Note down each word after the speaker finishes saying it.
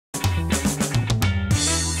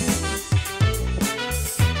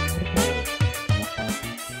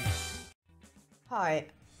Hi,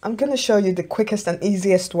 I'm going to show you the quickest and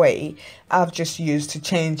easiest way I've just used to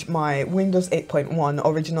change my Windows 8.1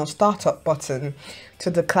 original startup button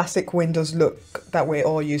to the classic Windows look that we're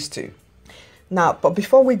all used to. Now, but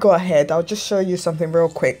before we go ahead, I'll just show you something real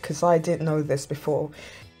quick because I didn't know this before.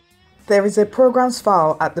 There is a programs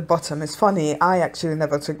file at the bottom. It's funny, I actually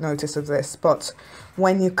never took notice of this, but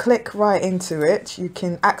when you click right into it, you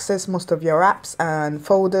can access most of your apps and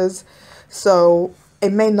folders. So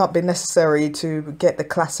it may not be necessary to get the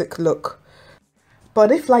classic look.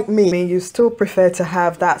 But if, like me, you still prefer to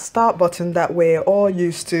have that start button that we're all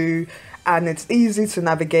used to and it's easy to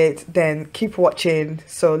navigate, then keep watching.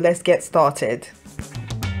 So let's get started.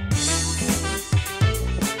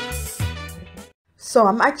 So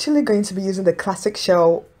I'm actually going to be using the Classic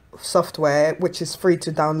Shell software, which is free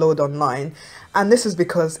to download online. And this is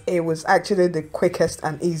because it was actually the quickest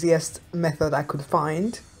and easiest method I could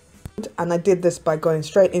find. And I did this by going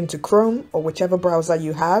straight into Chrome or whichever browser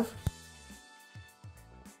you have.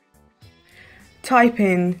 Type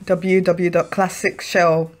in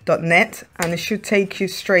www.classicshell.net and it should take you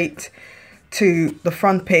straight to the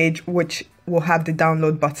front page, which will have the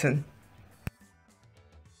download button.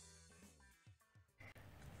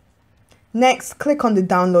 Next, click on the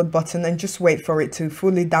download button and just wait for it to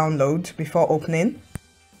fully download before opening.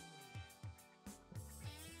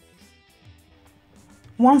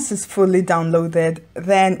 Once it's fully downloaded,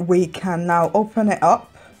 then we can now open it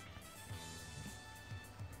up.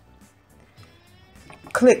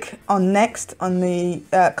 Click on Next on the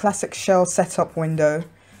Classic Shell setup window,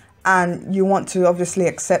 and you want to obviously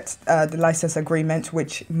accept the license agreement,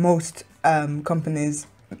 which most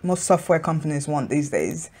software companies want these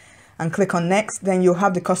days. And click on Next, then you'll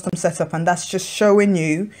have the custom setup, and that's just showing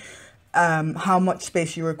you how much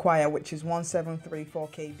space you require, which is 1734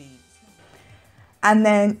 KB. And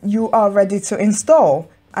then you are ready to install,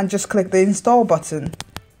 and just click the install button.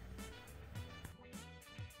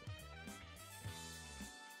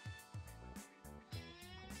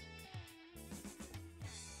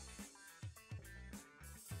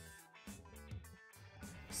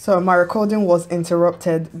 So my recording was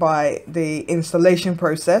interrupted by the installation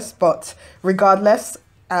process, but regardless,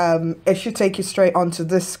 it should take you straight onto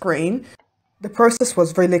this screen. The process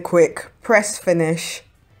was really quick. Press finish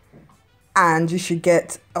and you should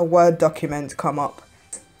get a Word document come up.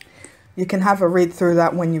 You can have a read through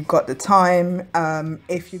that when you've got the time.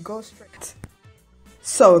 If you go straight.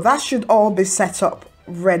 So that should all be set up,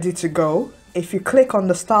 ready to go. If you click on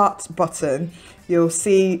the start button, you'll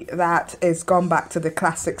see that it's gone back to the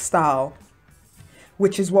classic style,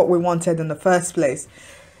 which is what we wanted in the first place.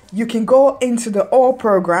 You can go into the all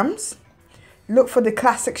programs, look for the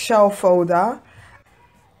Classic Shell folder,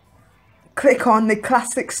 click on the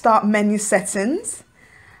classic start menu settings,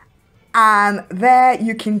 and there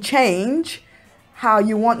you can change how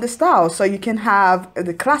you want the style. So you can have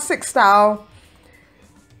the classic style,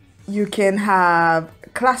 you can have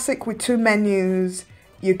classic with 2 menus,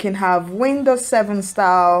 you can have Windows 7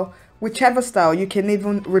 style, whichever style. You can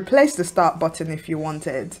even replace the start button if you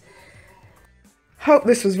wanted. Hope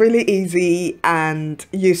this was really easy and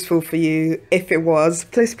useful for you. If it was,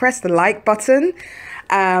 please press the like button.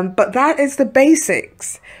 But that is the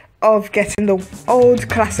basics of getting the old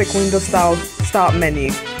classic Windows style start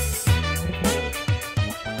menu.